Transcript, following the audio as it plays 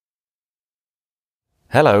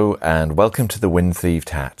Hello and welcome to the Wind-Thieved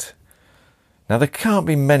Hat. Now there can't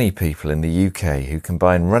be many people in the UK who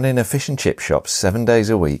combine running a fish and chip shop 7 days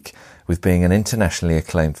a week with being an internationally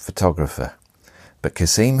acclaimed photographer. But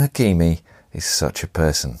Kazem Hakimi is such a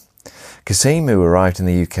person. Kazem, who arrived in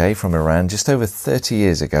the UK from Iran just over 30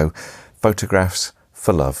 years ago, photographs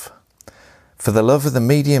for love. For the love of the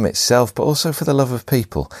medium itself, but also for the love of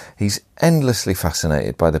people. He's endlessly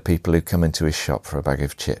fascinated by the people who come into his shop for a bag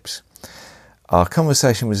of chips. Our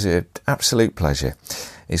conversation was an absolute pleasure.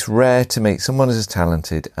 It's rare to meet someone as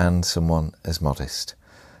talented and someone as modest.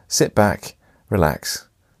 Sit back, relax,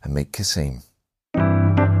 and meet Kazem.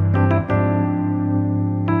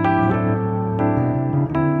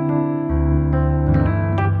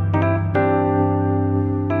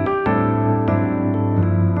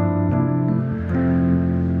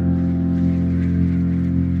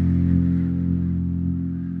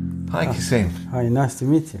 Hi Kazem. Hi, nice to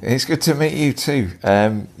meet you. It's good to meet you too.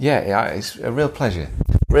 It's a real pleasure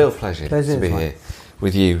to be here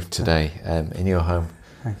with you today in your home.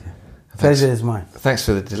 Thank you. Pleasure is mine. Thanks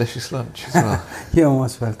for the delicious lunch as well. You're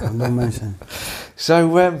most welcome, don't mention.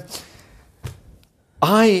 So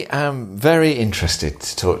I am very interested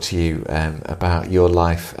to talk to you about your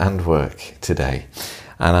life and work today.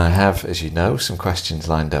 And I have, as you know, some questions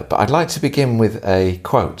lined up. But I'd like to begin with a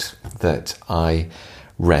quote that I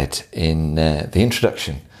read in the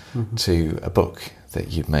introduction to a book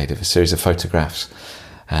that you've made of a series of photographs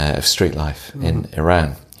of street life in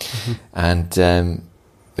Iran. And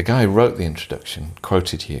the guy who wrote the introduction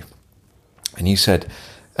quoted you. And you said,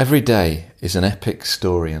 "Every day is an epic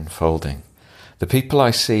story unfolding. The people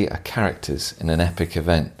I see are characters in an epic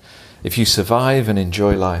event. If you survive and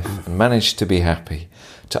enjoy life and manage to be happy,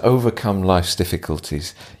 to overcome life's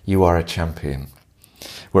difficulties, you are a champion.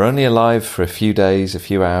 We're only alive for a few days, a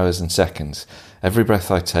few hours and seconds. Every breath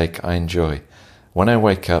I take, I enjoy. When I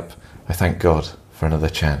wake up, I thank God for another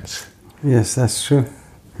chance." Yes, that's true.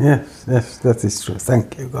 Yes, that is true.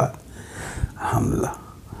 Thank you, God. Alhamdulillah.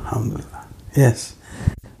 Alhamdulillah. Yes,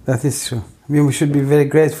 that is true. We should be very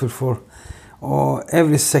grateful for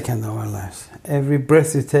every second of our lives. Every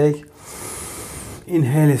breath you take,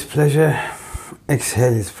 inhale is pleasure,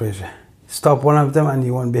 exhale is pleasure. Stop one of them and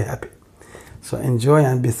you won't be happy. So enjoy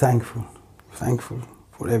and be thankful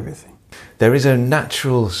for everything. There is a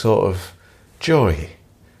natural sort of joy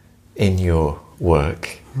in your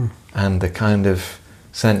work and the kind of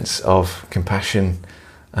sense of compassion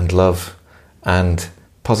and love and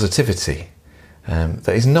positivity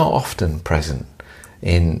that is not often present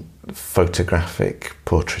in photographic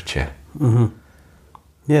portraiture.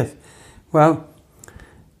 Yes. Well,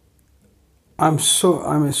 I'm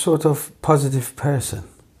a sort of positive person.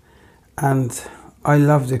 And I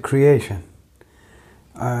love the creation.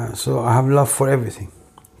 So I have love for everything.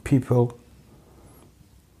 People,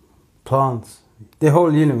 plants, the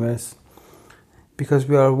whole universe. Because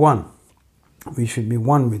we are one. We should be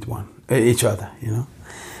one with each other, you know.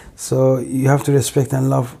 So you have to respect and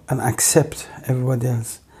love and accept everybody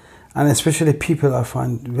else. And especially people I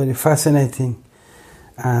find very fascinating.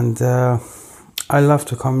 And I love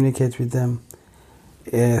to communicate with them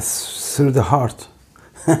through the heart.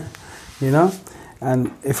 You know,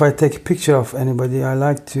 and if I take a picture of anybody, I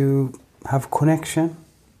like to have connection,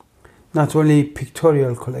 not only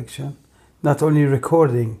pictorial connection, not only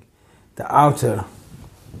recording the outer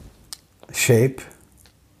shape,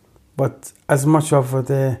 but as much of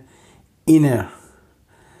the inner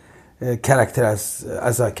character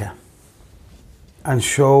as I can, and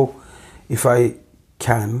show, if I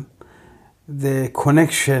can, the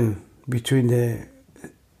connection between the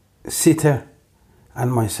sitter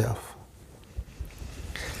and myself.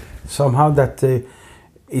 Somehow that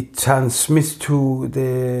it transmits to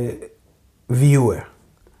the viewer,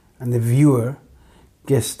 and the viewer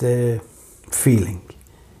gets the feeling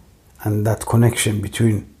and that connection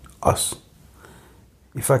between us.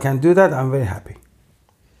 If I can do that, I'm very happy.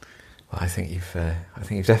 Well, I think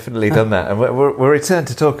you've definitely done that, and we'll return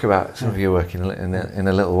to talk about some of your work in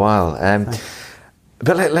a little while.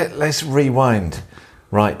 But let's rewind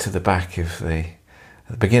right to the back of the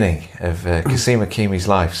beginning of Kazem Hakimi's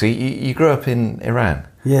life. So you grew up in Iran.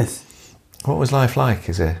 Yes. What was life like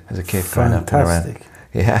as a kid growing up in Iran? Fantastic.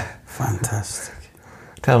 Yeah. Fantastic.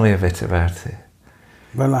 Tell me a bit about it.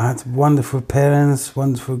 Well, I had wonderful parents,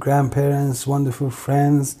 wonderful grandparents, wonderful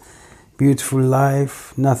friends, beautiful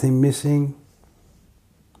life, nothing missing.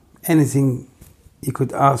 Anything you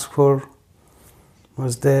could ask for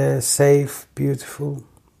was there, safe, beautiful,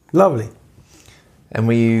 lovely. And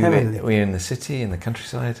were you in the city, in the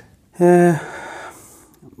countryside?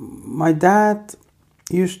 My dad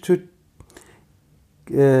used to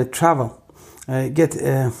travel get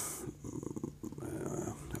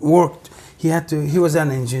worked. He was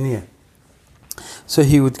an engineer, so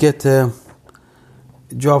he would get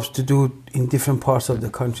jobs to do in different parts of the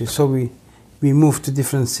country. So we moved to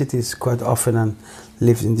different cities quite often and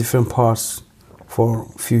lived in different parts for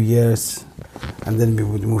a few years, and then we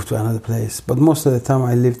would move to another place. But most of the time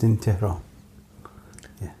I lived in Tehran.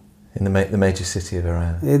 Yeah. In the major city of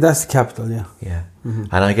Iran. That's the capital, yeah. Yeah. Mm-hmm.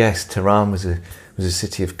 And I guess Tehran was a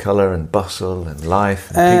city of colour and bustle and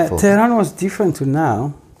life and people. Tehran was different to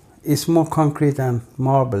now. It's more concrete and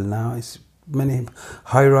marble now. It's many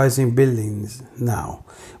high-rising buildings now.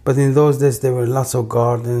 But in those days there were lots of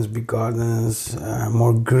gardens, big gardens,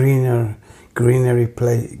 more greenery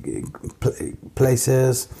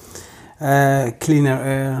places, cleaner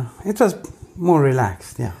air. It was more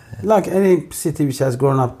relaxed, yeah. Like any city which has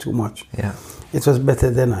grown up too much. Yeah. It was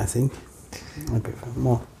better then, I think.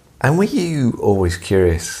 More. And were you always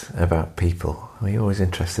curious about people? Were you always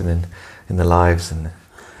interested in the lives and?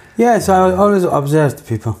 Yes, I always observed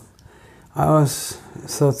people. I always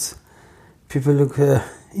thought people look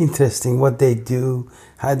interesting, what they do,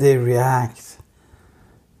 how they react.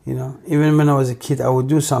 You know, even when I was a kid, I would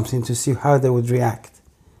do something to see how they would react.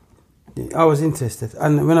 I was interested.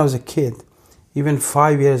 And when I was a kid, even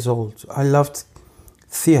 5 years old, I loved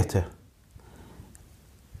theater.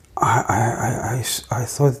 I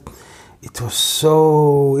thought it was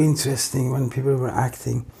so interesting when people were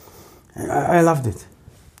acting. I loved it.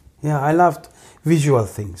 Yeah, I loved visual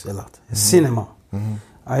things a lot. Mm-hmm. Cinema. Mm-hmm.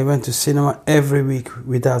 I went to cinema every week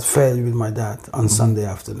without fail with my dad on Sunday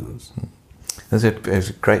afternoons. There's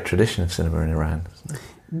a great tradition of cinema in Iran, isn't it?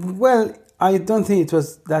 Well, I don't think it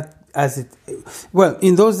was that as it... Well,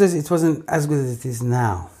 in those days it wasn't as good as it is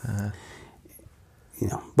now. Uh-huh. You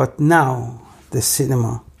know, but now the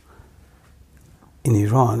cinema in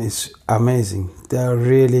Iran is amazing. They are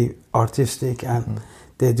really artistic and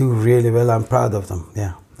they do really well. I'm proud of them.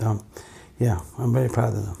 Yeah, I'm very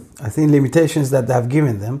proud of them. I think limitations that they have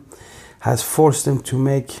given them has forced them to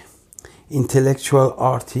make intellectual,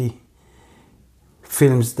 arty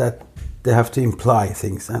films that they have to imply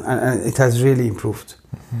things, and it has really improved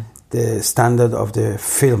the standard of the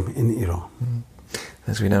film in Iran.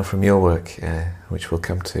 As we know from your work, which we'll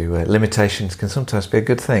come to, limitations can sometimes be a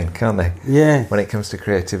good thing, can't they? Yeah. When it comes to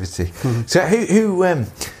creativity. So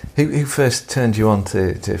who first turned you on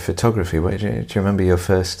to photography? Do you remember your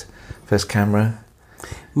first camera?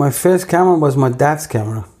 My first camera was my dad's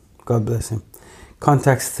camera. God bless him.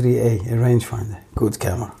 Contax 3A, a rangefinder. Good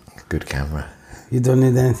camera. Good camera. You don't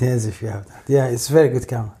need anything else if you have that. Yeah, it's a very good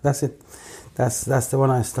camera. That's it. That's the one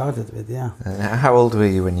I started with, yeah. How old were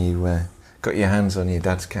you when you got your hands on your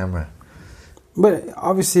dad's camera? But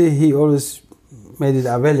obviously he always made it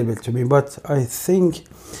available to me. But I think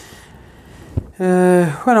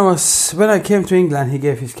when I came to England, he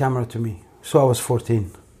gave his camera to me. So I was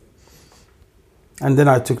 14. And then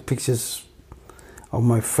I took pictures of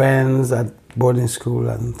my friends at boarding school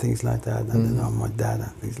and things like that, and then of my dad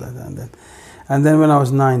and things like that. And then when I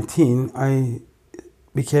was 19, I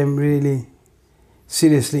became really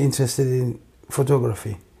seriously interested in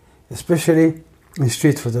photography, especially in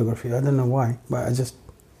street photography. I don't know why, but I just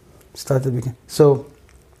started. So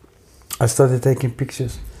I started taking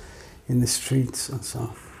pictures in the streets and so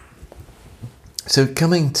on. So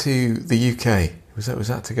coming to the UK, was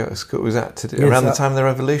that to go to school? Was that around the time of the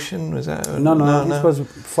revolution? Was that? No. This was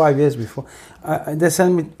 5 years before. They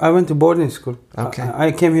sent me. I went to boarding school. Okay.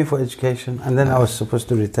 I came here for education, and then I was supposed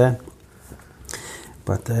to return,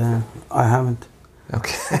 but I haven't.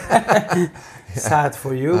 Okay. Sad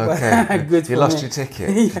for you, okay. But good for me. You lost your ticket.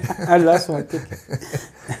 Yeah, I lost my ticket.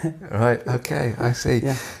 Right. Okay. I see.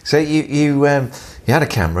 Yeah. So you had a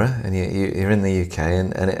camera, and you're in the UK,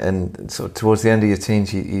 and sort of towards the end of your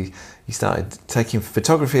teens, you started taking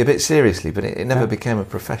photography a bit seriously, but it never became a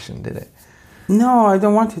profession, did it? No, I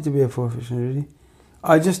don't want it to be a profession, really.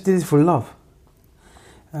 I just did it for love.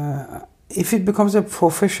 If it becomes a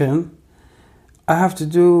profession, I have to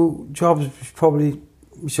do jobs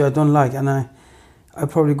which I don't like, and I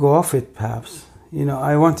probably go off it, perhaps. You know,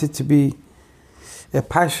 I want it to be a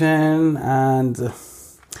passion, and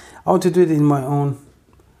I want to do it in my own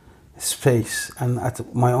space and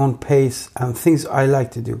at my own pace and things I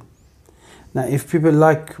like to do. Now, if people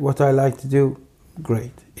like what I like to do,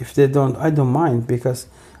 great. If they don't, I don't mind, because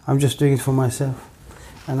I'm just doing it for myself.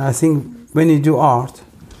 And I think when you do art,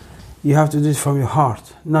 you have to do it from your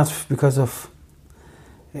heart, not because of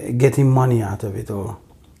getting money out of it or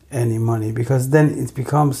any money, because then it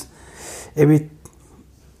becomes a bit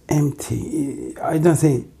empty. I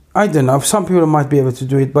don't know. Some people might be able to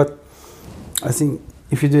do it, but I think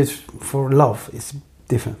if you do it for love, it's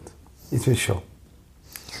different. it will show.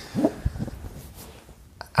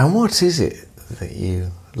 And what is it that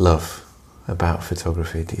you love about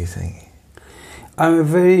photography, do you think? I'm a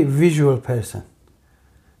very visual person.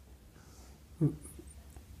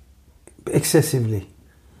 Excessively.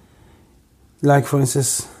 Like, for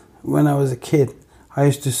instance, when I was a kid, I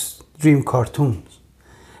used to dream cartoons.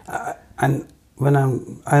 And when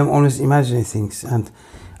I'm always imagining things. And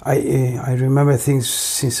I remember things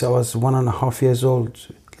since I was 1.5 years old,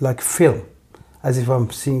 like film, as if I'm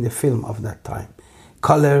seeing the film of that time.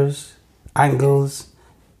 Colors, angles,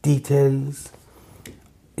 details.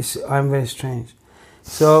 I'm very strange.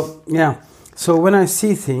 So, yeah. So when I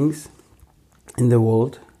see things in the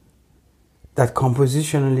world that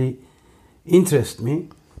compositionally interest me,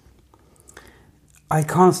 I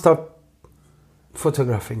can't stop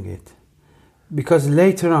photographing it. Because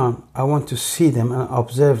later on, I want to see them and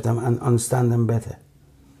observe them and understand them better.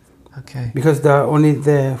 Okay. Because they are only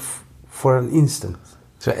there for an instant.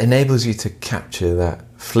 So it enables you to capture that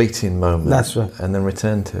fleeting moment. That's right. And then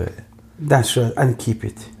return to it. That's right, and keep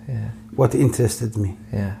it. Yeah. What interested me.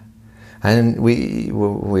 Yeah. And we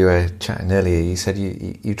were chatting earlier, you said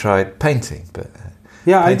you tried painting, but...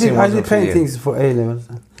 Yeah, I did paintings for A-levels.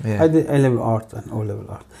 Yeah. I did A-level art and O-level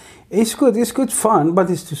art. It's good fun, but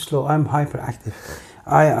it's too slow. I'm hyperactive.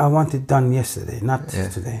 I want it done yesterday, not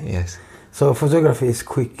today. Yes. So photography is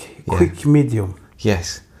quick medium.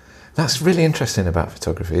 Yes. That's really interesting about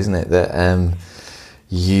photography, isn't it? That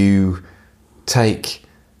you take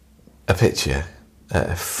a picture at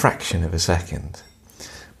a fraction of a second,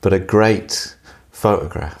 but a great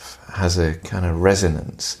photograph has a kind of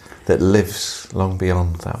resonance that lives long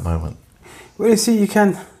beyond that moment. Well, you see, you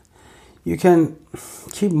can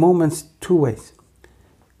keep moments two ways: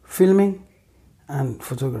 filming and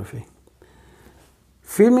photography.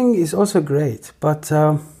 Filming is also great, but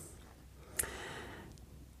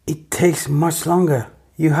it takes much longer.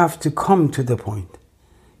 You have to come to the point.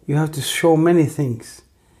 You have to show many things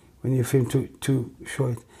when you film to show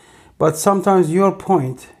it. But sometimes your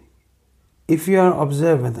point, if you are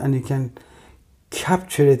observant and you can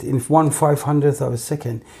capture it in 1/500th of a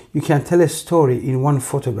second, you can tell a story in one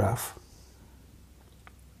photograph,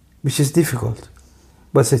 which is difficult,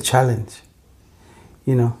 but it's a challenge.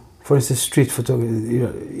 You know, for instance, street photography,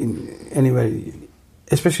 anywhere,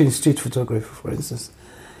 especially in street photography, for instance.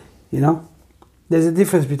 You know, there's a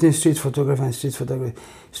difference between street photography and street photography.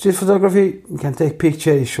 Street photography, you can take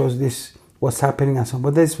picture, it shows this, what's happening and so on.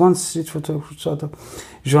 But there's one street photography sort of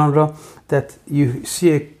genre that you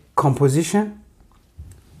see a composition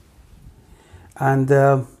and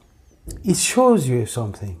it shows you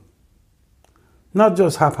something. Not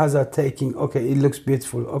just haphazard taking, okay, it looks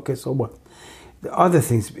beautiful, okay, so what? The other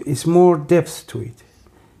things, it's more depth to it.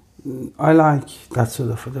 I like that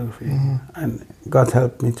sort of photography, and God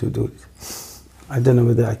helped me to do it. I don't know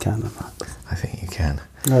whether I can or not. I think you can.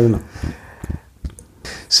 I don't know.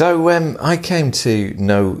 So I came to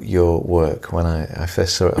know your work when I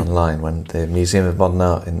first saw it online, when the Museum of Modern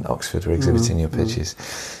Art in Oxford were exhibiting your pictures.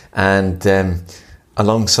 And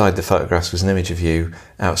alongside the photographs was an image of you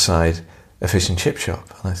outside a fish and chip shop.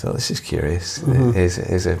 And I thought, this is curious.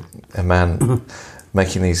 Here's a man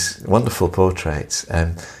making these wonderful portraits,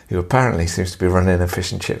 who apparently seems to be running a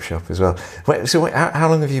fish and chip shop as well. How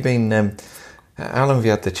long have you been? How long have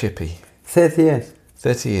you had the chippy? 30 years.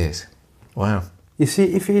 30 years. Wow. You see,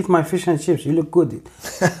 if you eat my fish and chips, you look good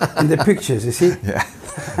in the pictures. You see. Yeah.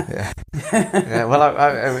 Yeah.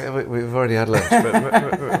 Well, we've already had lunch,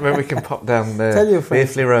 but maybe we can pop down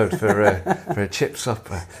Beerfleet Road for a chip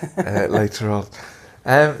supper later on.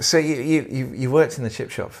 So you worked in the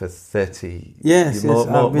chip shop for 30 years,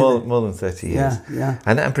 more than 30 years. Yeah.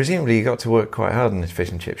 And presumably you got to work quite hard in the fish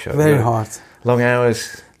and chip shop. Very hard. Long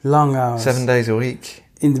hours. 7 days a week.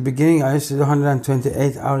 In the beginning, I used to do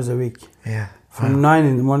 128 hours a week. Yeah. From 9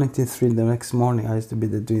 in the morning to 3 the next morning, I used to be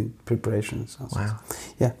there doing preparations. Wow.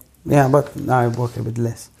 Yeah, but now I work a bit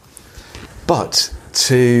less. But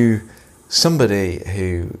to somebody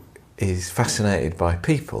who is fascinated by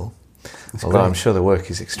people, although I'm sure the work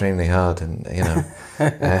is extremely hard, and you're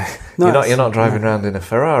not driving around in a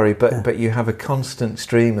Ferrari, but you have a constant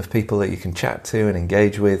stream of people that you can chat to and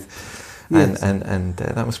engage with, and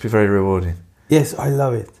that must be very rewarding. Yes, I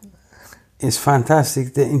love it. It's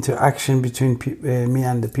fantastic, the interaction between me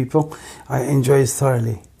and the people. I enjoy it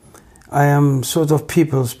thoroughly. I am sort of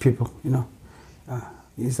people's people, you know.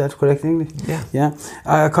 Is that correct English? Yeah.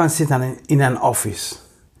 I can't sit in an office.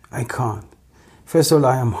 I can't. First of all,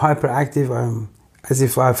 I am hyperactive. I'm as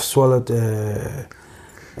if I've swallowed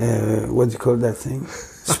what do you call that thing?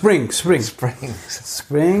 Spring. Springs.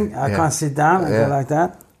 I can't sit down. I go like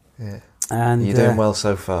that. Yeah. And you're doing well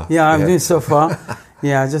so far. Yeah, I'm doing so far.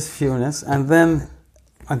 Yeah, just a few minutes, and then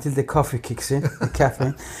until the coffee kicks in, the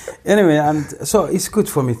caffeine. Anyway, and so it's good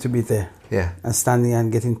for me to be there. Yeah. And standing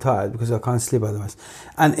and getting tired because I can't sleep otherwise.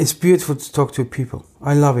 And it's beautiful to talk to people.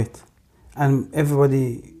 I love it, and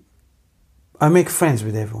everybody. I make friends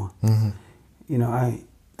with everyone. Mm-hmm. You know,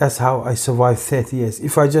 that's how I survived 30 years.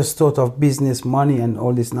 If I just thought of business, money, and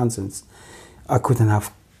all this nonsense, I couldn't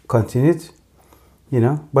have continued. You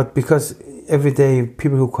know, but because every day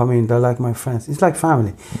people who come in, they're like my friends. It's like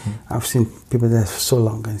family. Mm-hmm. I've seen people there for so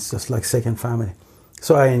long, and it's just like second family.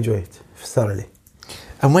 So I enjoy it thoroughly.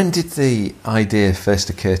 And when did the idea first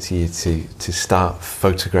occur to you to start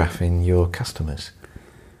photographing your customers?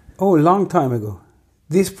 Oh, a long time ago.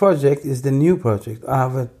 This project is the new project. I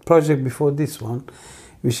have a project before this one,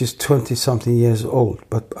 which is 20-something years old,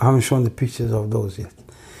 but I haven't shown the pictures of those yet.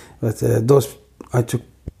 But those, I took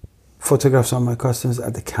photographs of my customers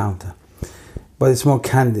at the counter. But it's more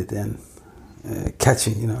candid and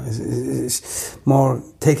catching, you know. It's more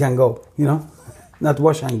take and go, you know. Not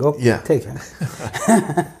wash and go, take and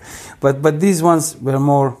go. But these ones were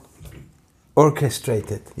more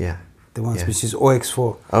orchestrated. Yeah. The ones which is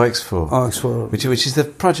OX4. OX4. Which is the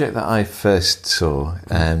project that I first saw,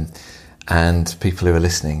 and people who are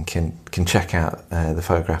listening can check out the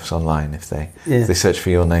photographs online if they search for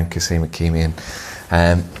your name, Kazem Hakimi.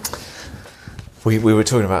 And we were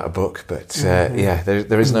talking about a book, but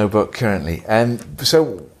there is no book currently.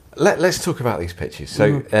 So let's talk about these pictures.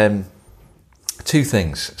 So two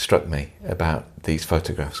things struck me about these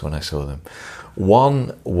photographs when I saw them.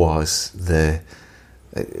 One was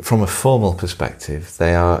from a formal perspective,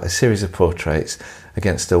 they are a series of portraits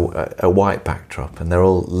against a white backdrop, and they're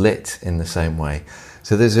all lit in the same way.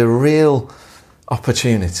 So there's a real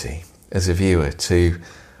opportunity as a viewer to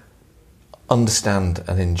understand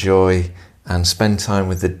and enjoy and spend time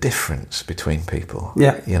with the difference between people.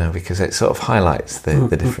 Yeah. You know, because it sort of highlights the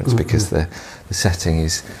difference because the setting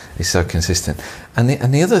is so consistent. And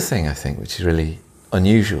the other thing I think, which is really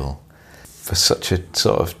unusual for such a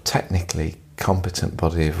sort of technically competent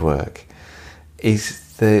body of work,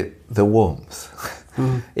 is the warmth.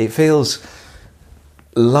 It feels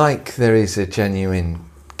like there is a genuine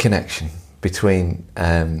connection between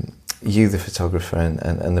you, the photographer,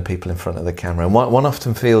 and the people in front of the camera. And one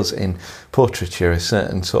often feels in portraiture a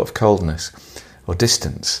certain sort of coldness or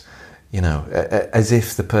distance, you know, as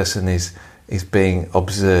if the person is being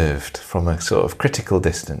observed from a sort of critical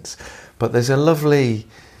distance. But there's a lovely...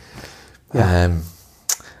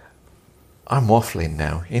 I'm waffling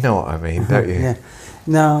now. You know what I mean, don't you? Yeah.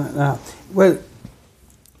 No. Well,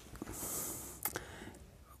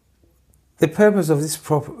 the purpose of this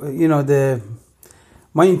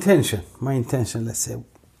my intention, let's say,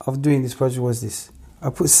 of doing this project was this.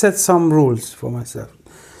 I set some rules for myself,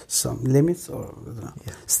 some limits or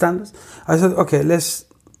standards. I said, okay, let's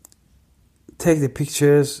take the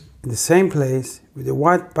pictures in the same place with a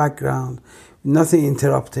white background, nothing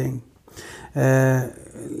interrupting.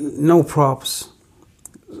 No props,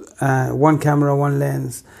 one camera, one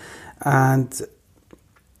lens, and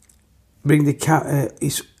bring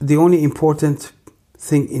the only important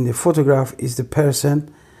thing in the photograph is the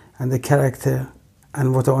person and the character,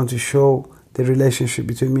 and what I want to show, the relationship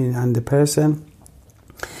between me and the person.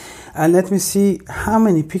 And let me see how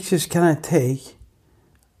many pictures can I take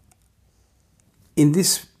in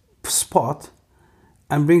this spot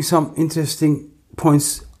and bring some interesting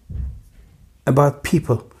points about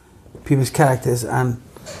people's characters, and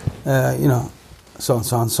so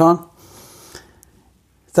on.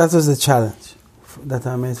 That was the challenge that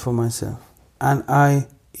I made for myself, and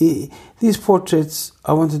these portraits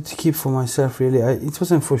I wanted to keep for myself. Really, it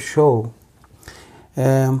wasn't for show.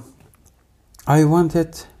 I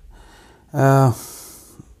wanted.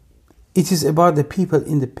 It is about the people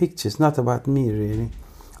in the pictures, not about me. Really,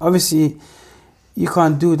 obviously. You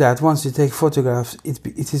can't do that. Once you take photographs,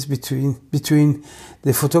 it is between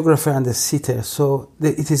the photographer and the sitter. So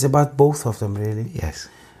it is about both of them, really. Yes.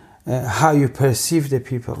 How you perceive the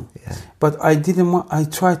people. Yeah. But I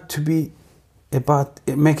tried to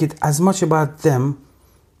make it as much about them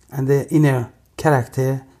and their inner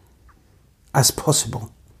character as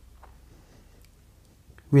possible,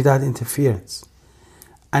 without interference,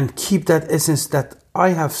 and keep that essence that I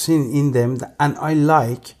have seen in them and I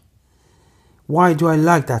like. Why do I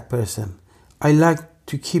like that person? I like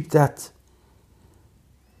to keep that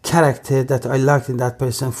character that I liked in that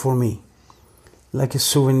person for me. Like a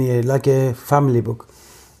souvenir, like a family book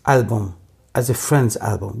album, as a friend's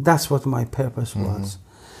album. That's what my purpose was.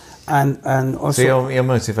 And also, so your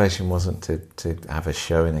motivation wasn't to have a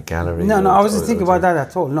show in a gallery? No, I wasn't thinking about that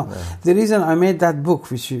at all. No. The reason I made that book,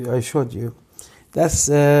 which I showed you, that's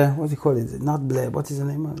what do you call it? Not Blair. What is the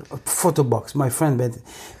name of it? A photo box. My friend made it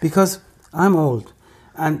because I'm old,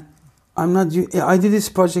 and I'm not. I did this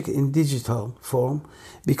project in digital form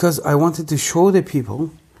because I wanted to show the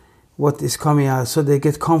people what is coming out, so they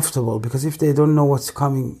get comfortable. Because if they don't know what's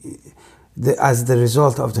coming as the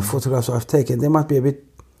result of the photographs I've taken, they might be a bit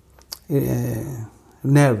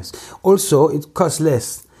nervous. Also, it costs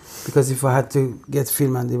less because if I had to get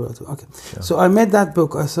film and okay. Sure. So I made that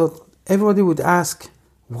book. I thought everybody would ask,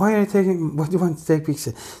 why are you taking? What do you want to take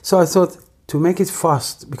pictures? So I thought to make it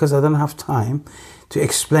fast because I don't have time to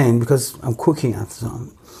explain because I'm cooking and so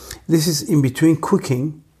on. This is in between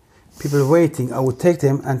cooking, people waiting. I would take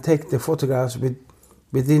them and take the photographs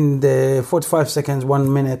within the 45 seconds,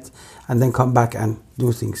 1 minute, and then come back and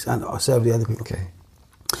do things and serve the other people. Okay.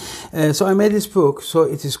 So I made this book, so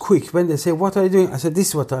it is quick. When they say, what are you doing? I said, this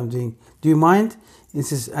is what I'm doing. Do you mind?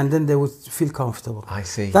 And then they would feel comfortable. I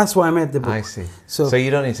see. That's why I made the book. I see. So you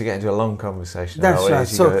don't need to get into a long conversation. That's right.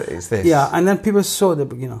 So it's this. Yeah, and then people saw the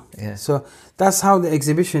book, Yeah. So that's how the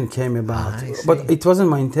exhibition came about. But it wasn't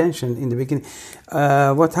my intention in the beginning.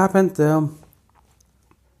 What happened,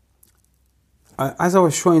 as I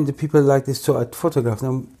was showing the people like this, so I photographed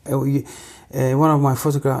them. One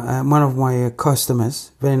of my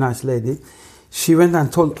customers, very nice lady, she went and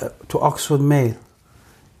told to Oxford Mail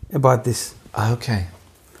about this. Okay.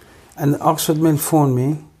 And Oxford Mail phoned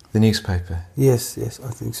me. The newspaper? Yes,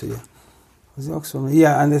 I think so, yeah. Was it Oxford Mail?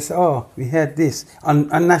 Yeah, and they said, we had this. On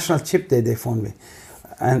National Chip Day, they phoned me.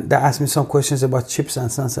 And they asked me some questions about chips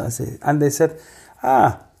and so on. And they said,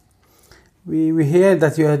 we hear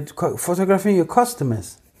that you are photographing your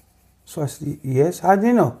customers. So I said, yes. How do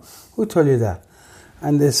you know? Who told you that?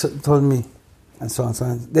 And they told me, and so on, so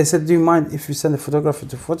on. They said, do you mind if we send a photographer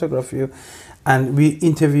to photograph you, and we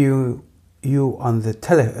interview you on the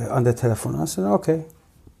telephone? I said, okay.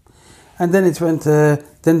 And then it went.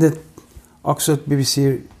 Then the Oxford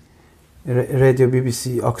BBC radio,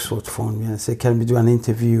 BBC Oxford phoned me and said, can we do an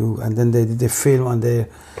interview? And then they did a film on their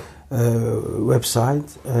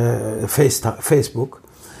website, Facebook,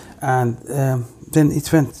 and then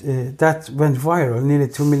it went. That went viral, nearly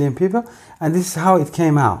 2 million people, and this is how it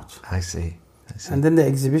came out. I see. And then the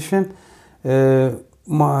exhibition,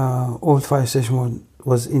 my old fire station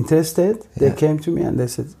was interested. They came to me and they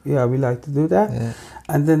said, "Yeah, we like to do that." Yeah.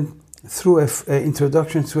 And then through an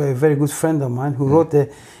introduction to a very good friend of mine who wrote the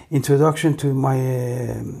introduction to my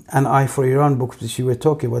An Eye for Iran book that you were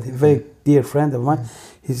talking about, a very dear friend of mine.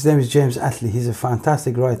 His name is James Attlee. He's a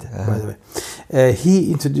fantastic writer, by the way.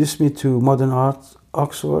 He introduced me to modern art,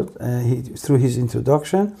 Oxford, through his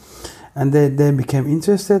introduction, and they became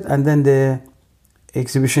interested, and then the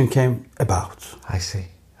exhibition came about. I see.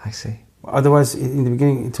 Otherwise, in the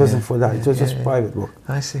beginning, it wasn't for that. It was just private work.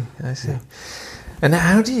 I see. Yeah. And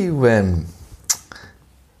how do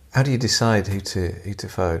you decide who to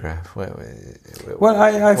photograph? Well,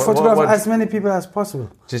 I photograph as many people as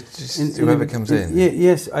possible. Just whoever comes in.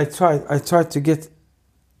 Yes, I tried to get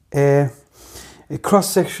a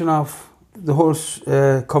cross section of the whole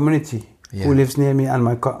community who lives near me and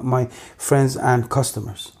my friends and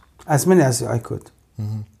customers, as many as I could.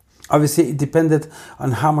 Mm-hmm. Obviously, it depended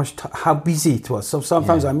on how busy it was. So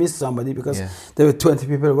sometimes I missed somebody because there were 20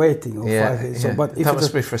 people waiting or 5. So, but if that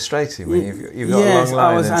must be frustrating when you've got a long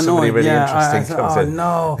line and somebody really interesting comes in.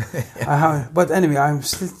 No, but anyway, I'm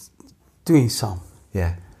still doing some.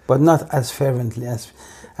 Yeah, but not as fervently as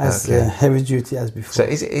heavy duty as before. So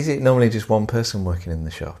is it normally just one person working in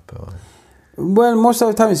the shop? Or? Well, most of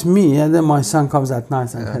the time it's me, and then my son comes at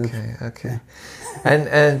night and helps. Okay. Yeah.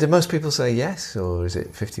 And do most people say yes, or is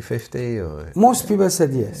it 50-50? Or most people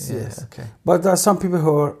said yes. Okay. But there are some people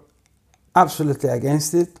who are absolutely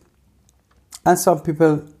against it, and some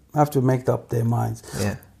people have to make up their minds.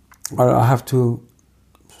 Yeah. Or I have to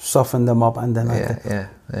soften them up, and then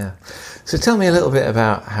Yeah. So tell me a little bit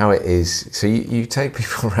about how it is. So you take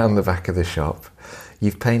people around the back of the shop.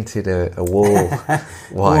 You've painted a wall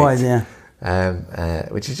white,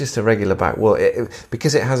 which is just a regular back wall.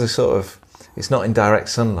 Because it has a sort of, it's not in direct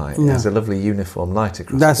sunlight. It has a lovely uniform light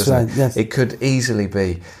across it. That's right. Yes. It could easily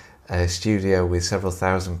be a studio with several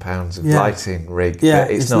 £1,000s of lighting rig. Yeah,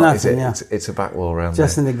 but it's not. Nothing, is it? It's a back wall around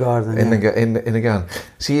just there. in the garden. In the garden.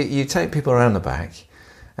 So you take people around the back,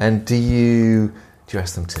 and do you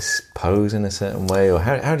ask them to pose in a certain way, or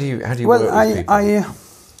how do you work with people?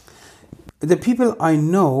 The people I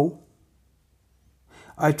know,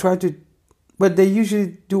 I try to, but they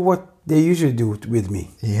usually do what they usually do with me.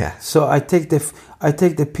 Yeah. So I take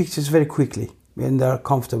the pictures very quickly. when they are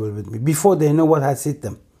comfortable with me, before they know what has hit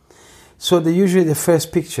them. So usually the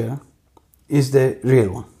first picture is the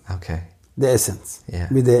real one. Okay. The essence. Yeah.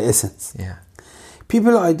 With the essence. Yeah.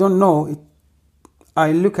 People I don't know,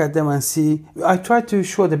 I look at them and see, I try to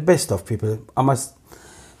show the best of people. I must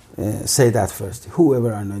say that first.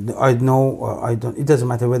 Whoever I know or I don't, it doesn't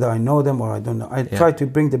matter whether I know them or I don't know. I try to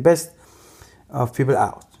bring the best of people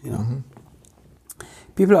out, you know. Mm-hmm.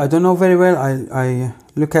 People I don't know very well, I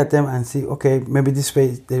look at them and see, okay, maybe this way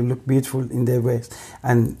they look beautiful in their ways.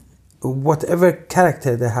 And whatever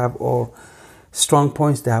character they have or strong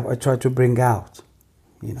points they have, I try to bring out,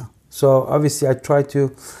 you know. So obviously I try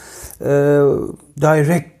to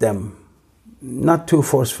direct them, not too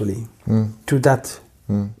forcefully, to that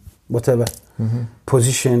whatever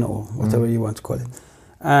position or whatever you want to call it.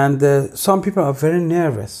 And some people are very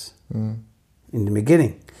nervous in the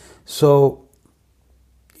beginning. So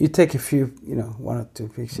you take a few, you know, 1 or 2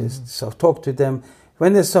 pictures, so talk to them.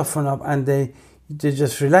 When they soften up and they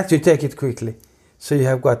just relax, you take it quickly. So you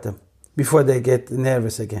have got them before they get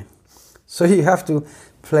nervous again. So you have to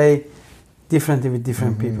play differently with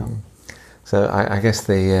different people. So I guess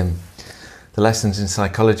the lessons in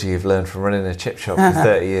psychology you've learned from running a chip shop for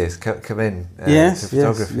 30 years come in to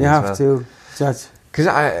photography. You have to judge. Because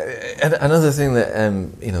another thing that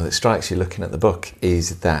that strikes you looking at the book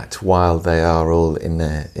is that while they are all in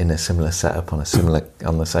a similar setup on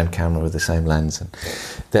the same camera with the same lens, and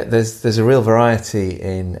there's a real variety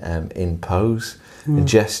in pose and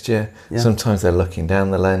gesture. Yeah. Sometimes they're looking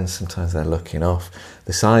down the lens, sometimes they're looking off.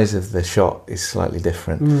 The size of the shot is slightly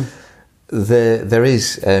different. There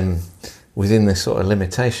is within the sort of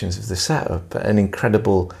limitations of the setup an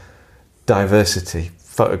incredible diversity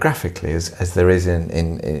photographically as there is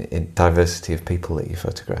in diversity of people that you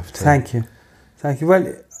photograph too. Thank you.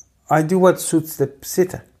 Well, I do what suits the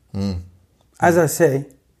sitter. As I say,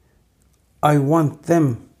 I want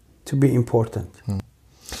them to be important.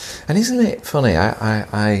 And isn't it funny?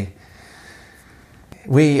 I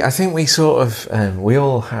think we sort of we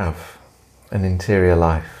all have an interior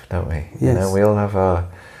life, don't we? Yes. You know, we all have our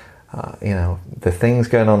the things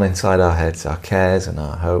going on inside our heads, our cares and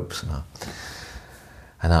our hopes and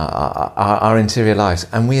our interior lives,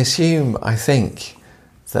 and we assume, I think,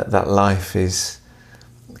 that life is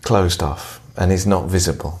closed off and is not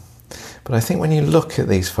visible. But I think when you look at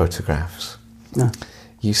these photographs,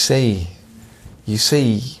 you see.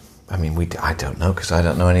 I mean, I don't know, because I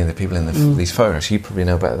don't know any of the people in these photographs. You probably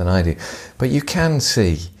know better than I do, but you can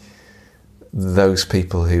see those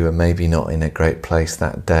people who are maybe not in a great place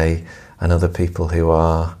that day, and other people who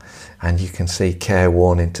are, and you can see care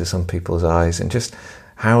worn into some people's eyes, and just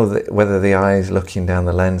how whether the eye is looking down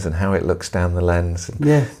the lens and how it looks down the lens.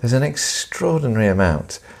 There's an extraordinary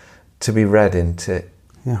amount to be read into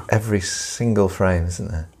every single frame,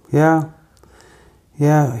 isn't there?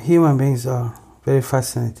 Yeah. Human beings are very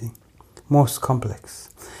fascinating, most complex.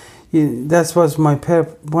 That was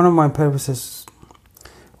one of my purposes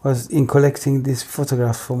was in collecting these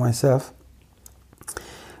photographs for myself.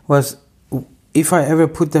 Was if I ever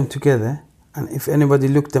put them together, and if anybody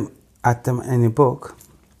looked at them in a book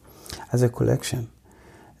as a collection,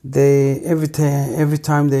 every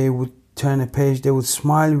time they would turn a page, they would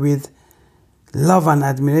smile with love and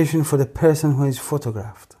admiration for the person who is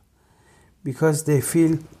photographed, because they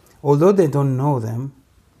feel, although they don't know them,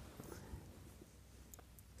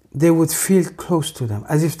 they would feel close to them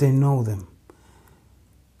as if they know them,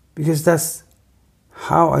 because that's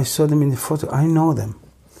how I saw them in the photo. I know them.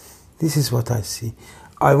 This is what I see.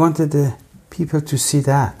 I wanted the people to see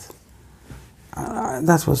that.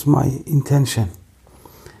 That was my intention.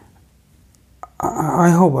 I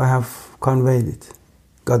hope I have conveyed it,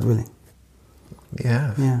 God willing.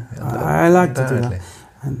 Yeah. I like to do that.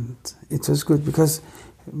 And it was good, because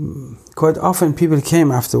quite often people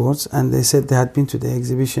came afterwards and they said they had been to the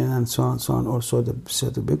exhibition and so on, or saw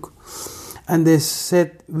the book. And they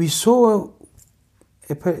said, we saw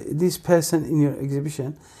this person in your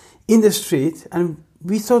exhibition in the street, and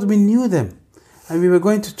we thought we knew them. And we were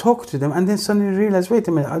going to talk to them, and then suddenly realized, wait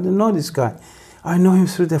a minute, I don't know this guy. I know him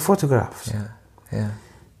through the photographs.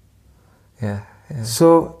 Yeah.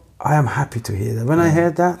 So I am happy to hear that. When I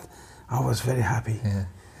heard that, I was very happy. Yeah.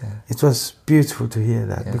 It was beautiful to hear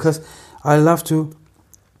that, because I love to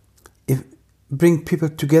bring people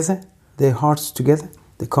together, their hearts together,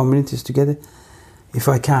 the communities together, if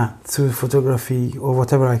I can, through photography or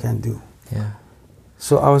whatever I can do. Yeah.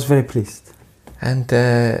 So I was very pleased. And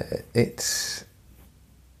it's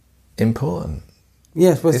important.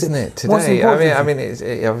 Yes, isn't it today? I mean,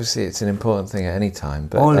 obviously it's an important thing at any time.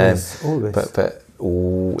 But always. But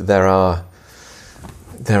there are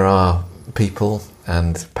people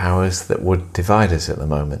and powers that would divide us at the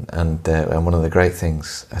moment. And one of the great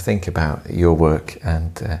things I think about your work,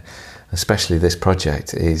 and especially this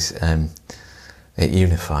project, is it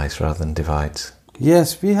unifies rather than divides.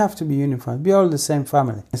 Yes, we have to be unified. We are all the same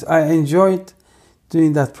family. I enjoyed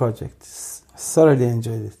doing that project. Thoroughly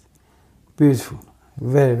enjoyed it. Beautiful.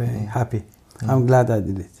 Very, very happy. I'm glad I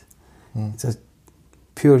did it. It's a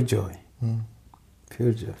pure joy.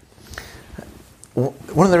 Pure joy.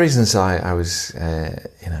 One of the reasons I was,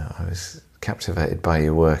 I was captivated by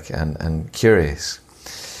your work and curious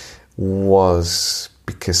was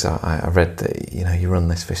because I read that you run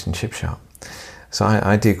this fish and chip shop. So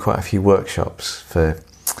I do quite a few workshops for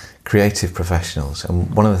creative professionals,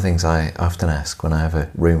 and one of the things I often ask when I have a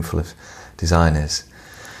room full of designers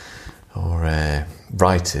or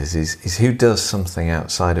writers is who does something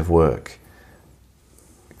outside of work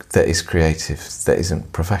that is creative, that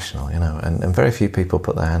isn't professional, and very few people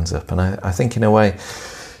put their hands up. And I think in a way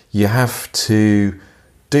you have to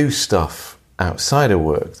do stuff outside of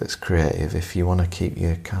work that's creative if you want to keep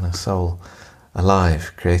your kind of soul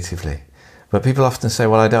alive creatively. But people often say,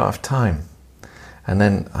 well, I don't have time. And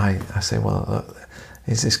then I say, well, look,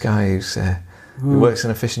 here's this guy who works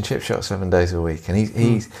in a fish and chip shop 7 days a week. And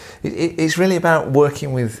it's really about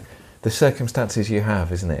working with the circumstances you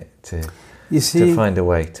have, isn't it? To find a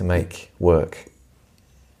way to make work.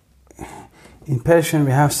 In Persian,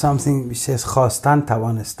 we have something which says خواستن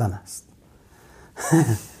توانستن است.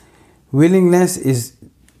 Willingness is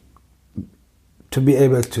to be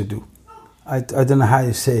able to do. I don't know how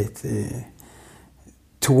you say it.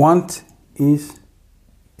 To want is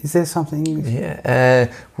there something in English?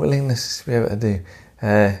 Yeah, willingness to be able to do.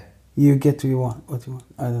 You get what you want.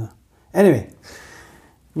 I don't know. Anyway,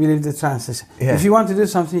 we leave the translation. Yeah. If you want to do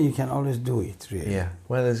something, you can always do it, really. Yeah.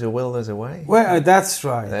 Where there's a will, there's a way. Well, that's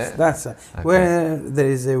right. There? That's right. Okay. Where there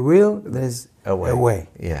is a will, there's a way.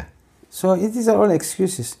 Yeah. So these are all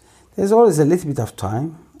excuses. There's always a little bit of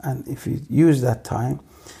time, and if you use that time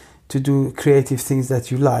to do creative things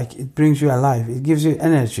that you like, it brings you alive. It gives you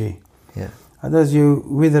energy. Yeah. Otherwise, you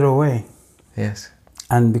wither away. Yes.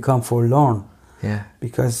 And become forlorn. Yeah.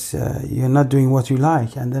 Because you're not doing what you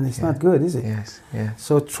like, and then it's not good, is it? Yes. Yeah.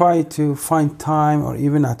 So try to find time, or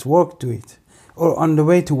even at work, do it. Or on the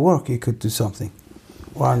way to work, you could do something.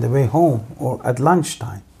 Or on the way home, or at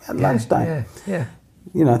lunchtime. Lunchtime. Yeah.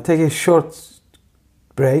 Take a short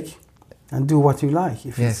break and do what you like.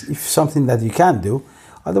 If something that you can do.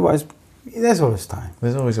 Otherwise, there's always time.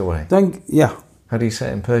 There's always a way. How do you say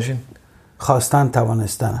it in Persian? خواستن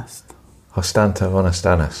توانستن است. خواستن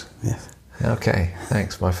توانستن است. Yes. Okay,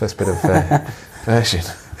 thanks. My first bit of Persian.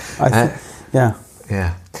 Yeah.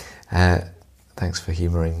 Thanks for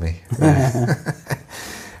humouring me.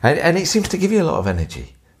 And it seems to give you a lot of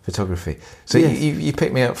energy, photography. So you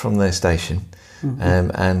picked me up from the station.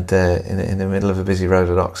 And in the middle of a busy road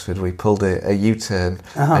at Oxford, we pulled a U-turn,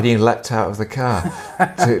 and you leapt out of the car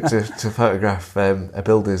to photograph a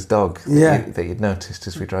builder's dog that you'd noticed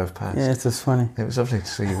as we drove past. Yeah, it was funny. It was lovely to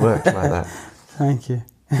see you work like that. Thank you.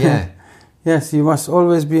 Yeah. Yes, you must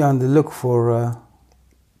always be on the look for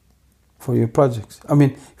your projects. I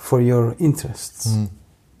mean, for your interests.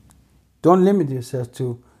 Don't limit yourself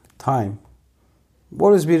to time.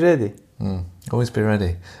 Always be ready. Always be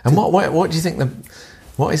ready. And what do you think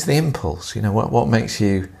what is the impulse? What makes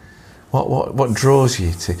you, what draws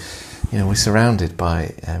you to, we're surrounded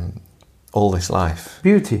by all this life.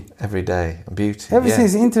 Beauty. Every day. Beauty. Everything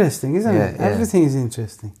is interesting, isn't it? Yeah. Everything is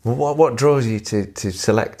interesting. Well, what draws you to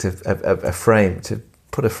select a frame, to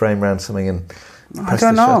put a frame around something and press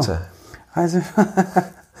the shutter? I don't know.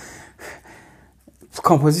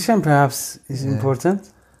 Composition perhaps is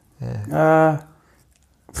important. Yeah.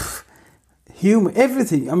 Humor,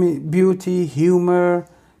 everything. I mean, beauty, humor,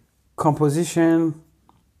 composition,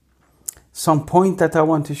 some point that I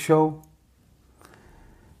want to show.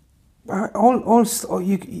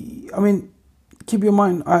 Keep your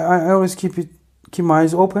mind. I always keep my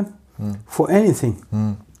eyes open for anything.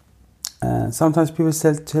 Sometimes people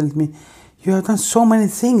tell me, "You have done so many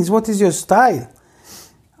things. What is your style?"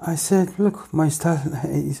 I said, "Look, my style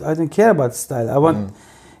is. I don't care about style. I want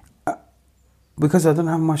because I don't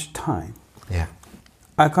have much time. Yeah,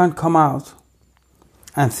 I can't come out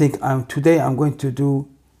and think today I'm going to do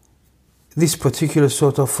this particular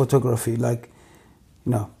sort of photography, like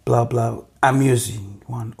blah blah, amusing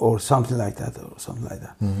one or something like that.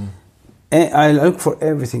 And I look for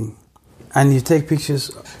everything, and you take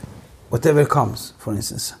pictures, whatever comes. For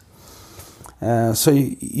instance, so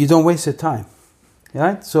you don't waste your time,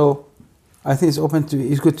 right? So I think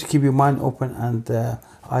it's good to keep your mind open and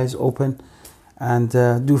eyes open. And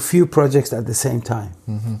do few projects at the same time.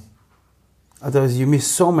 Otherwise, you miss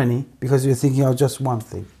so many because you're thinking of just one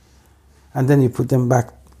thing. And then you put them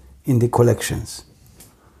back in the collections.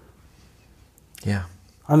 Yeah.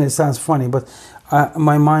 I know it sounds funny, but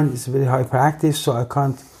my mind is very hyperactive, so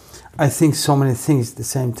I think so many things at the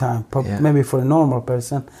same time. Maybe for a normal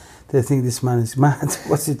person, they think this man is mad.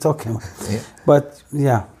 What's he talking about?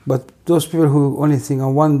 Yeah. But those people who only think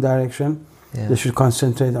on one direction, they should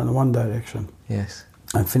concentrate on one direction. Yes.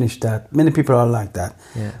 And finish that. Many people are like that.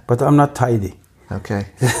 Yeah. But I'm not tidy. Okay.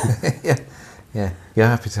 Yeah. You're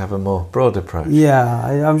happy to have a more broad approach. Yeah,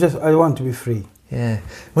 I want to be free. Yeah.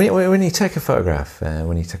 When you take a photograph,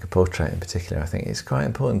 when you take a portrait in particular, I think it's quite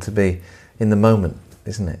important to be in the moment,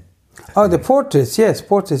 isn't it? The portraits, yes.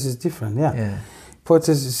 Portraits is different, Yeah.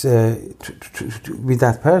 Portraits is with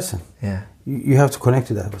that person. Yeah. You have to connect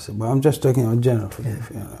to that person. But I'm just talking in general.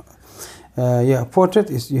 Portrait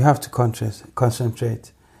is you have to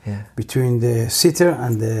concentrate between the sitter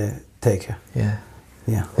and the taker. Yeah.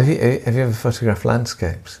 Yeah. Have you ever photographed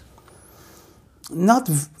landscapes?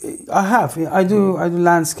 I have. I do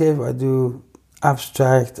landscape. I do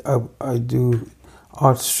abstract. I do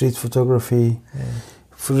art, street photography,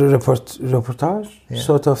 for reportage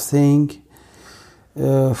sort of thing.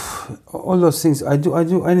 All those things. I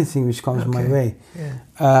do anything which comes my way. Yeah.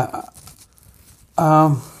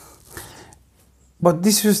 But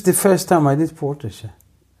this was the first time I did portraiture.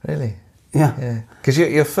 Really? Yeah. Yeah. Because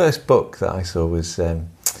your first book that I saw was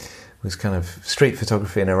kind of street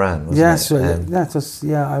photography in Iran, wasn't it? That was,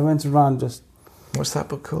 I went around just... What's that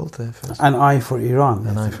book called? An Eye for Iran.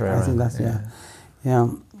 An Eye for Iran. I think that's,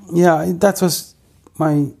 Yeah, that was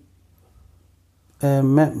my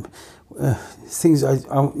things, I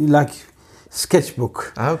like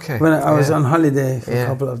sketchbook. Okay. When I was on holiday for a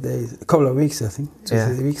couple of weeks, I think,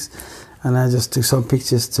 2-3 weeks, and I just took some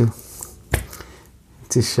pictures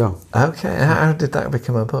to show. Okay. How did that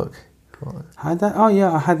become a book? I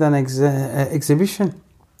had an exhibition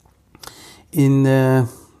in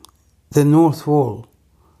the North Wall.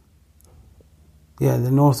 Yeah,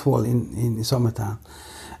 the North Wall in Summertown.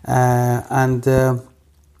 And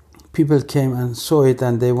people came and saw it,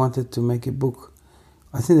 and they wanted to make a book.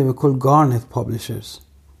 I think they were called Garnet Publishing.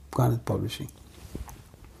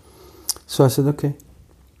 So I said, okay.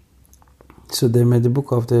 So they made a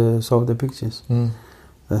book of some of the pictures.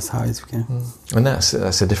 That's how it became. And that's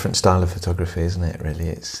a different style of photography, isn't it? Really,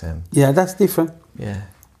 it's that's different. Yeah,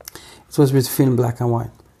 it was with film, black and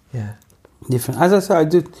white. Yeah, different. As I said, I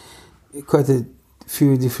did quite a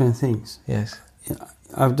few different things. Yes,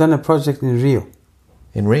 I've done a project in Rio.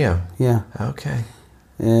 In Rio? Yeah. Okay.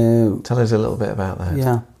 Tell us a little bit about that.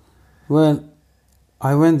 Yeah. Well,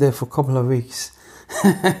 I went there for a couple of weeks.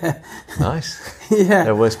 Nice. Yeah.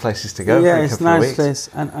 There are worse places to go for a couple of weeks. Yeah, it's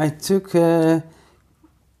a nice place. And I took a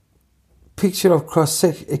picture of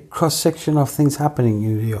a cross-section of things happening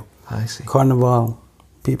in Rio. I see. Carnival,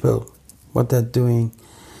 people, what they're doing,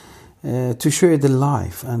 to show you the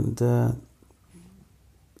life. And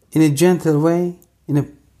in a gentle way,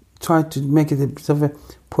 try to make it a bit of a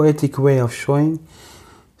poetic way of showing,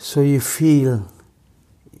 so you feel,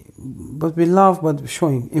 but we love, but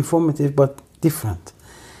showing informative, but different,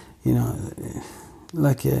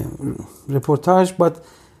 like a reportage, but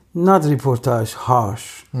not reportage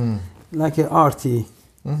harsh, like a arty,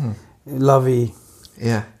 lovey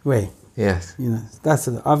way. Yes. That's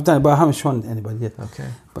it. I've done it, but I haven't shown anybody yet. Okay.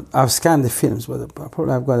 But I've scanned the films, but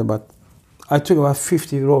I took about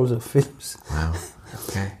 50 rolls of films. Wow.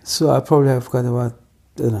 Okay. So I probably have got about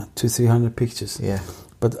 200-300 pictures. Yeah.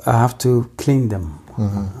 But I have to clean them.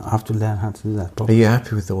 I have to learn how to do that properly. Are you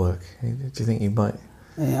happy with the work? Do you think you might?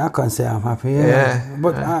 I can't say I'm happy.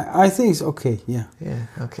 But I think it's okay. Yeah. Yeah.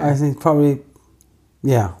 Okay. I think probably.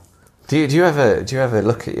 Yeah. Do you ever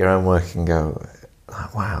look at your own work and go,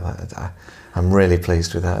 wow, I'm really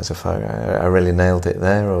pleased with that as a photo. I really nailed it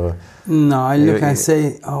there, or? No, I look and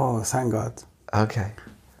say, oh, thank God. Okay.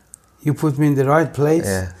 You put me in the right place.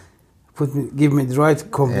 Yeah. Give me the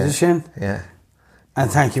right composition. Yeah. And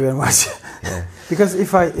thank you very much. Yeah. Because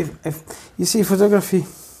if you see photography,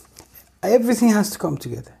 everything has to come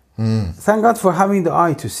together. Thank God for having the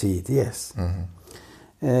eye to see it. Yes.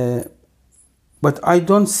 But I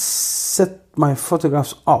don't set my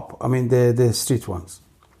photographs up. I mean the street ones.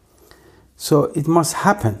 So it must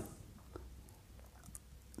happen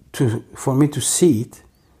for me to see it,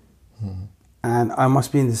 and I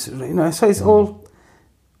must be in this. So it's all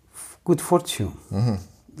good fortune.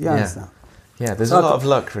 You understand? Yeah, there's a lot of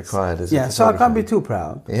luck required. So I can't be too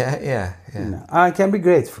proud. Yeah. I can be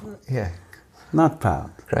grateful. Yeah. Not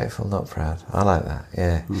proud. Grateful, not proud. I like that,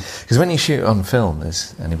 yeah. Because when you shoot on film,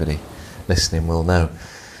 as anybody listening will know,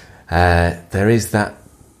 there is that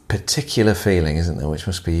particular feeling, isn't there, which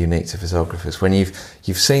must be unique to photographers, when you've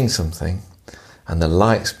seen something and the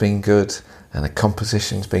light's been good and the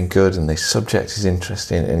composition's been good and the subject is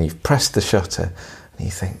interesting and you've pressed the shutter and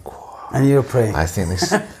you think, whoa, and you're praying. I think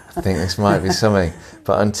this might be something.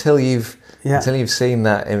 But until you've seen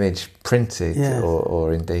that image printed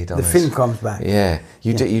or indeed on the film comes back.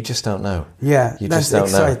 You just don't know. Yeah, you that's just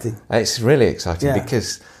don't exciting. know. It's really exciting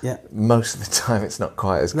because most of the time it's not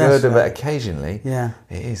quite as good, but occasionally it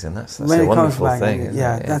is, and that's when a it wonderful comes back, thing. Isn't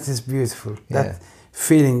it? That is beautiful. That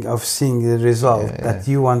feeling of seeing the result that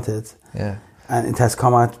you wanted. Yeah. And it has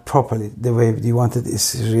come out properly the way you wanted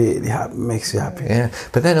is really makes you happy. Yeah,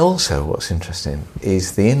 but then also what's interesting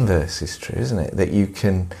is the inverse is true, isn't it? That you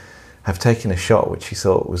can have taken a shot which you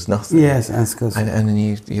thought was nothing. Yes, and then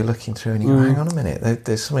you're looking through and you go, hang on a minute,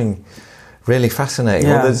 there's something really fascinating.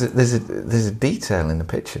 Yeah. Well, there's a detail in the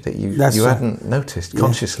picture that you hadn't noticed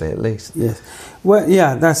consciously, at least. Yes. Well,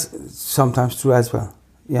 yeah, that's sometimes true as well.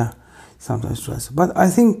 Yeah, sometimes true as well. But I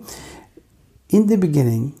think in the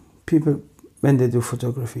beginning, people, when they do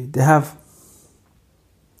photography, they have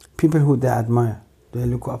people who they admire, they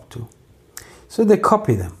look up to. So they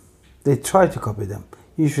copy them. They try to copy them,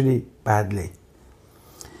 usually badly.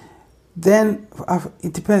 Then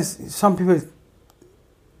it depends. Some people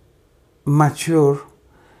mature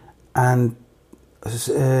and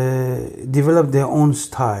develop their own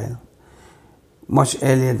style much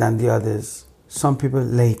earlier than the others. Some people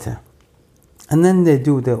later. And then they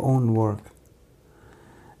do their own work.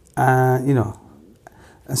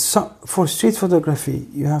 For street photography,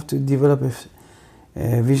 you have to develop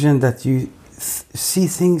a vision that you see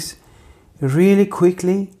things really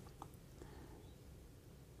quickly,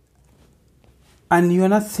 and you're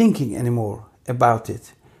not thinking anymore about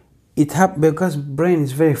it. Because brain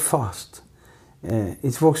is very fast.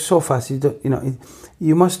 It works so fast.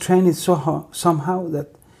 You must train it somehow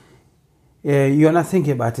that you're not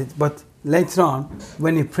thinking about it. But later on,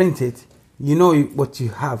 when you print it, you know what you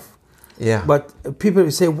have. Yeah. But people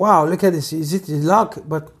will say, wow, look at this. Is it luck?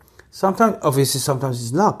 But sometimes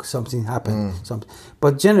it's luck. Something happened.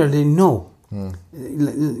 But generally, no.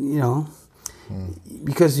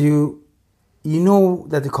 Because you know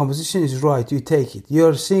that the composition is right. You take it.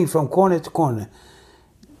 You're seeing from corner to corner.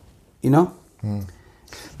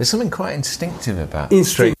 There's something quite instinctive about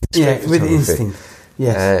street photography. With instinct.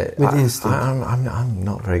 Yes, with instinct. I'm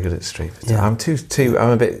not very good at street photography. I'm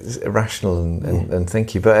a bit irrational and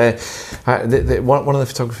thinky. But one of the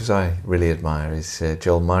photographers I really admire is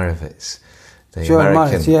Joel Meyerowitz, the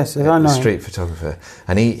American street photographer.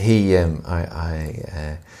 And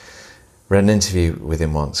I read an interview with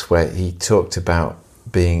him once where he talked about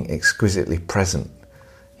being exquisitely present.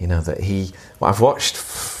 I've watched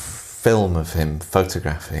film of him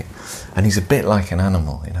photographing, and he's a bit like an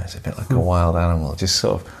animal. He's a bit like a wild animal, just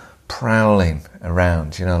sort of prowling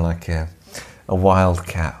around. Like a wild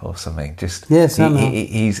cat or something. Just he's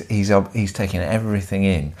taking everything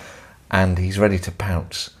in, and he's ready to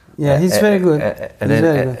pounce. Yeah, he's very good.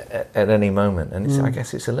 At any moment, and I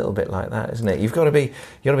guess it's a little bit like that, isn't it? You've got to be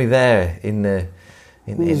there in that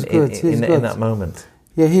moment.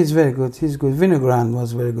 Yeah, he's very good. He's good. Winogrand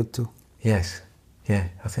was very good too. Yes. Yeah,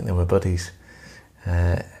 I think they were buddies.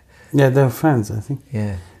 They're friends, I think.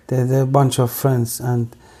 Yeah. They're a bunch of friends,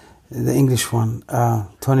 and the English one,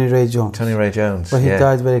 Tony Ray Jones. But he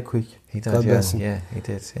died very quick. He died young. Yeah, he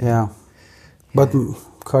did. Yeah. But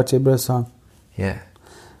Cartier-Bresson. Yeah.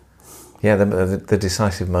 Yeah, the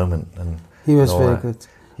decisive moment. And he was very good.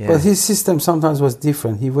 Yeah. But his system sometimes was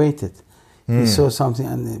different. He waited. He saw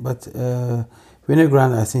something, but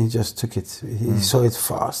Winogrand, I think, he just took it. He saw it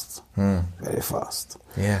fast, very fast.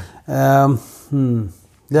 Yeah.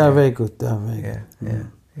 They are very good. They are very good.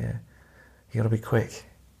 Yeah. You got to be quick.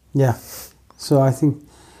 Yeah. So I think,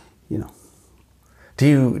 Do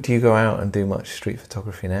you go out and do much street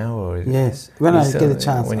photography now, or yes, when I get a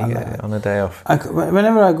chance, when you get on a day off?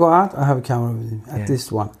 Whenever I go out, I have a camera with me, at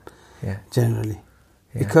least one. Yeah. Generally,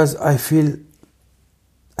 because I feel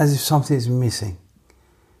as if something is missing.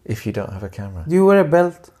 If you don't have a camera. Do you wear a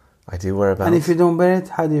belt? I do wear a belt. And if you don't wear it,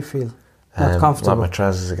 how do you feel? Not comfortable. Like my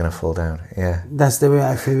trousers are going to fall down. Yeah. That's the way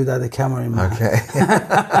I feel without a camera in my hand.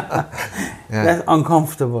 That's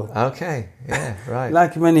uncomfortable. Okay. Yeah. Right.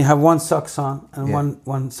 Like when you have one socks on and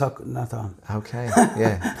one sock not on. Okay.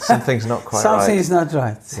 Yeah. Something's not quite right. Something is not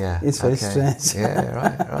right. Yeah. It's very strange. Yeah.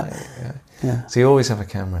 Right. Yeah. So you always have a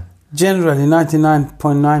camera. Generally,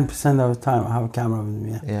 99.9% of the time, I have a camera with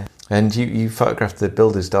me. Yeah. And you photographed the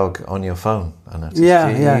builder's dog on your phone, I noticed. Yeah,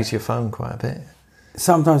 Do you use your phone quite a bit?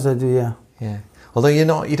 Sometimes I do, yeah. Yeah. Although you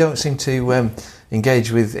don't seem to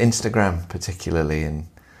engage with Instagram particularly, and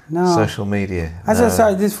No. social media? I just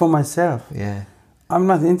I did for myself. Yeah. I'm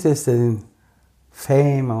not interested in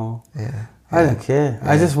fame or... Yeah. I don't care.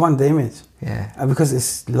 I just want the image. Yeah. Because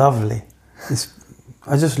it's lovely.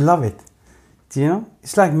 I just love it. Do you know?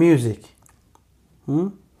 It's like music.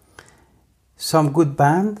 Some good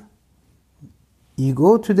band, you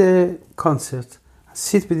go to the concert,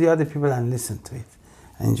 sit with the other people and listen to it,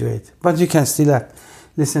 enjoy it. But you can still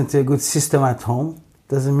listen to a good system at home.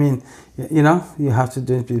 Doesn't mean, you have to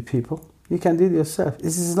do it with people. You can do it yourself.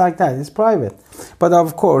 This is like that. It's private. But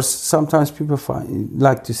of course, sometimes people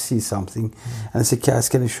like to see something and say, Kaz,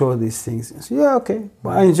 can you show these things? I say, yeah, okay.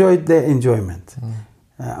 But I enjoyed their enjoyment.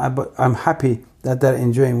 But I'm happy that they're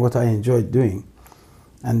enjoying what I enjoyed doing.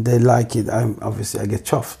 And they like it. I get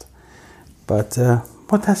chuffed. But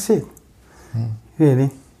that's it.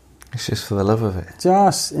 Really. It's just for the love of it.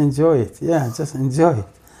 Just enjoy it. Yeah, just enjoy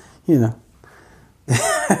it.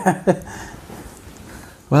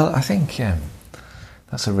 Well, I think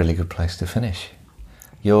that's a really good place to finish.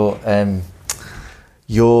 Your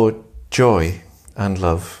joy and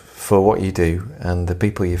love for what you do and the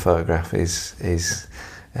people you photograph is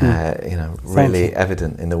really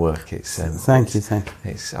evident in the work. It's thank you.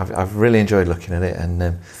 I've really enjoyed looking at it,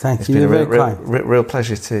 and thank it's you. been You're a real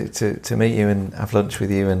pleasure to meet you and have lunch with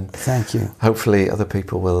you. And thank you. Hopefully, other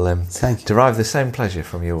people will derive the same pleasure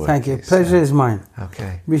from your work. Thank you. Pleasure is mine.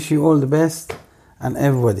 Okay. Wish you all the best, and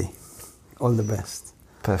everybody all the best.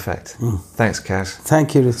 Perfect. Thanks, Kaz.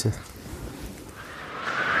 Thank you, Richard.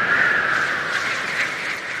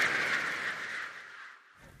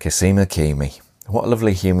 Kazem Hakimi. What a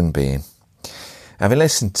lovely human being. Having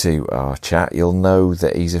listened to our chat, you'll know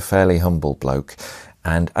that he's a fairly humble bloke,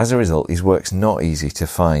 and as a result, his work's not easy to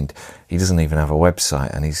find. He doesn't even have a website,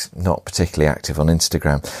 and he's not particularly active on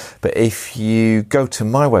Instagram. But if you go to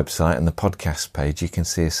my website and the podcast page, you can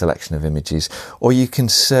see a selection of images, or you can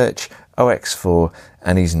search OX4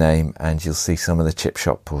 and his name, and you'll see some of the chip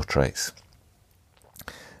shop portraits.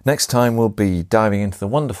 Next time, we'll be diving into the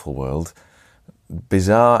wonderful world,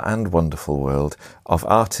 bizarre and wonderful world of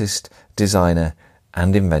artist, designer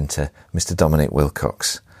and inventor Mr. Dominic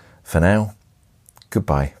Wilcox. For now,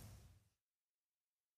 goodbye.